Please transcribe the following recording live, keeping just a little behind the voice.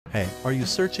Hey, are you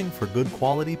searching for good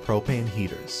quality propane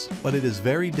heaters? But it is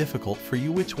very difficult for you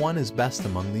which one is best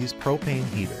among these propane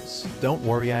heaters. Don't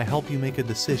worry, I help you make a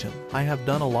decision. I have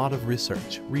done a lot of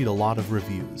research, read a lot of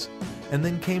reviews, and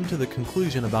then came to the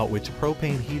conclusion about which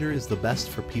propane heater is the best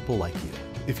for people like you.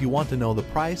 If you want to know the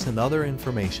price and other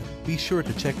information, be sure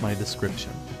to check my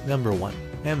description. Number 1.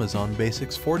 Amazon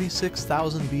Basics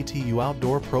 46,000 BTU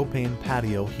Outdoor Propane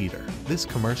Patio Heater. This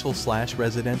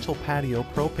commercial/residential patio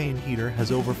propane heater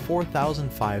has over 4,000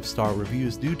 5-star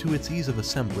reviews due to its ease of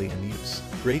assembly and use.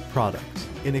 Great product,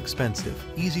 inexpensive,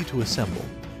 easy to assemble,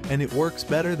 and it works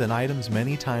better than items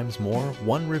many times more,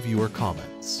 one reviewer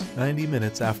comments. 90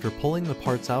 minutes after pulling the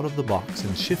parts out of the box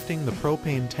and shifting the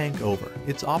propane tank over,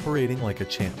 it's operating like a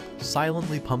champ,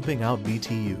 silently pumping out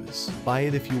BTUs. Buy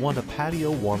it if you want a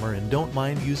patio warmer and don't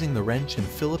mind using the wrench and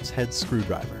Phillips head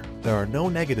screwdriver. There are no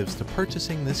negatives to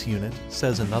purchasing this unit,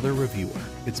 says another reviewer.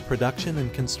 Its production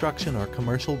and construction are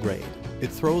commercial grade.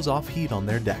 It throws off heat on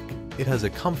their deck. It has a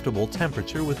comfortable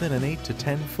temperature within an 8 to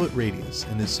 10 foot radius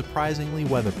and is surprisingly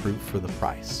weatherproof for the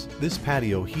price. This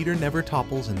patio heater never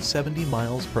topples in 70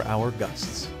 miles per hour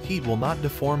gusts. Heat will not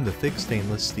deform the thick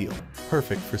stainless steel.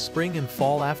 Perfect for spring and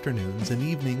fall afternoons and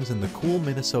evenings in the cool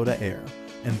Minnesota air,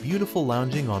 and beautiful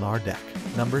lounging on our deck.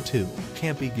 Number 2.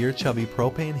 Campy Gear Chubby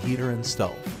Propane Heater and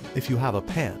Stove. If you have a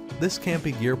pan, this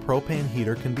Campy Gear propane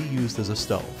heater can be used as a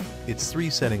stove. Its 3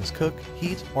 settings cook,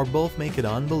 heat, or both make it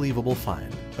unbelievable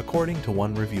find. According to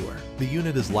one reviewer, the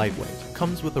unit is lightweight,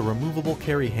 comes with a removable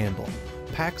carry handle,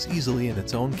 packs easily in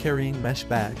its own carrying mesh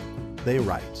bag. They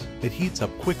write, it heats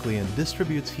up quickly and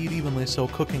distributes heat evenly so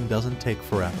cooking doesn't take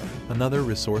forever. Another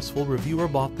resourceful reviewer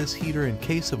bought this heater in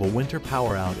case of a winter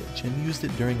power outage and used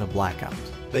it during a blackout.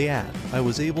 They add, I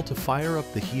was able to fire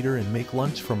up the heater and make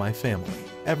lunch for my family.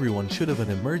 Everyone should have an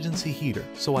emergency heater,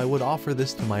 so I would offer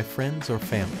this to my friends or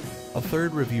family. A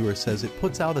third reviewer says it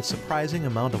puts out a surprising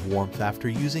amount of warmth after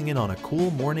using it on a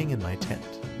cool morning in my tent.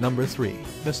 Number 3.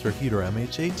 Mr. Heater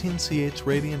MH18CH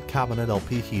Radiant Cabinet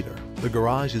LP Heater. The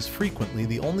garage is frequently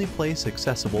the only place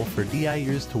accessible for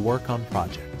DIYers to work on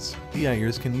projects.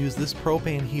 DIYers can use this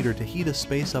propane heater to heat a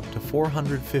space up to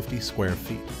 450 square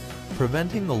feet,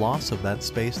 preventing the loss of that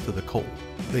space to the cold.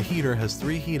 The heater has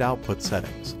 3 heat output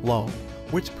settings: low,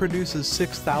 which produces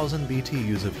 6,000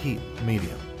 BTUs of heat,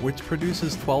 medium, which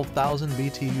produces 12,000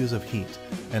 BTUs of heat,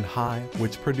 and high,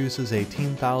 which produces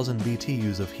 18,000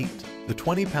 BTUs of heat. The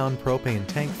 20-pound propane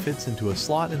tank fits into a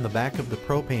slot in the back of the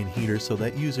propane heater so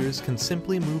that users can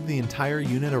simply move the entire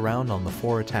unit around on the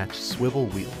 4 attached swivel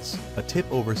wheels. A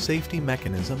tip-over safety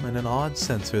mechanism and an odd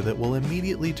sensor that will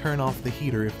immediately turn off the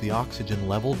heater if the oxygen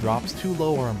level drops too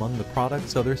low are among the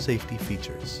product's other safety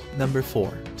features. Number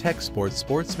 4. Texsport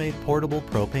Sportsmate Portable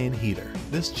Propane Heater.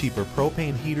 This cheaper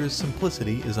propane heater's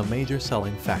simplicity is a major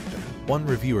selling factor. One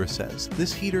reviewer says,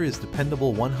 this heater is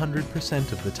dependable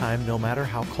 100% of the time no matter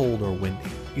how cold or windy.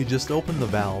 You just open the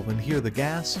valve and hear the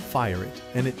gas, fire it,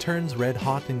 and it turns red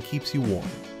hot and keeps you warm.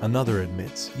 Another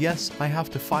admits, yes, I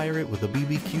have to fire it with a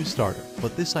BBQ starter,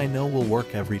 but this I know will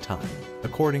work every time.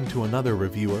 According to another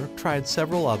reviewer, tried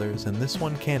several others and this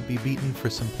one can't be beaten for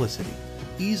simplicity,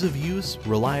 ease of use,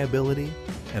 reliability,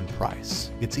 and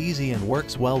price. It's easy and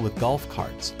works well with golf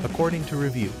carts, according to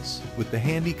reviews. With the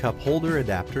handy cup holder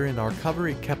adapter and our cover,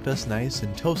 it kept us nice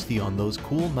and toasty on those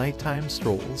cool nighttime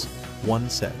strolls, one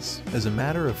says. As a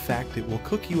matter of fact, it will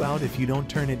cook you out if you don't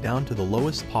turn it down to the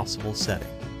lowest possible setting.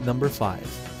 Number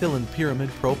 5. Hiland Pyramid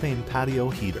Propane Patio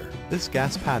Heater. This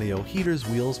gas patio heater's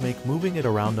wheels make moving it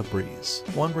around a breeze.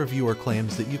 One reviewer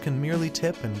claims that you can merely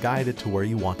tip and guide it to where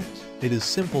you want it. It is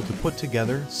simple to put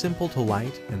together, simple to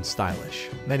light, and stylish.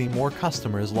 Many more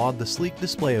customers laud the sleek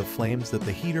display of flames that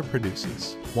the heater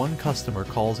produces. One customer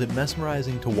calls it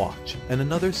mesmerizing to watch, and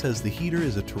another says the heater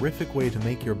is a terrific way to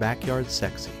make your backyard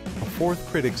sexy. A fourth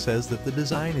critic says that the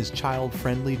design is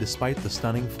child-friendly despite the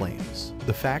stunning flames.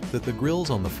 The fact that the grills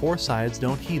on the 4 sides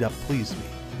don't heat up pleased me.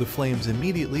 The flames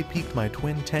immediately piqued my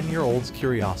twin 10-year-old's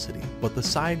curiosity, but the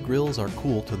side grills are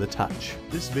cool to the touch.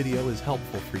 This video is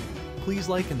helpful for you. Please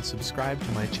like and subscribe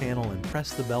to my channel and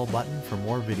press the bell button for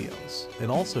more videos.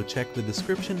 And also check the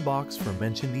description box for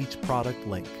mentioned each product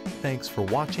link. Thanks for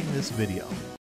watching this video.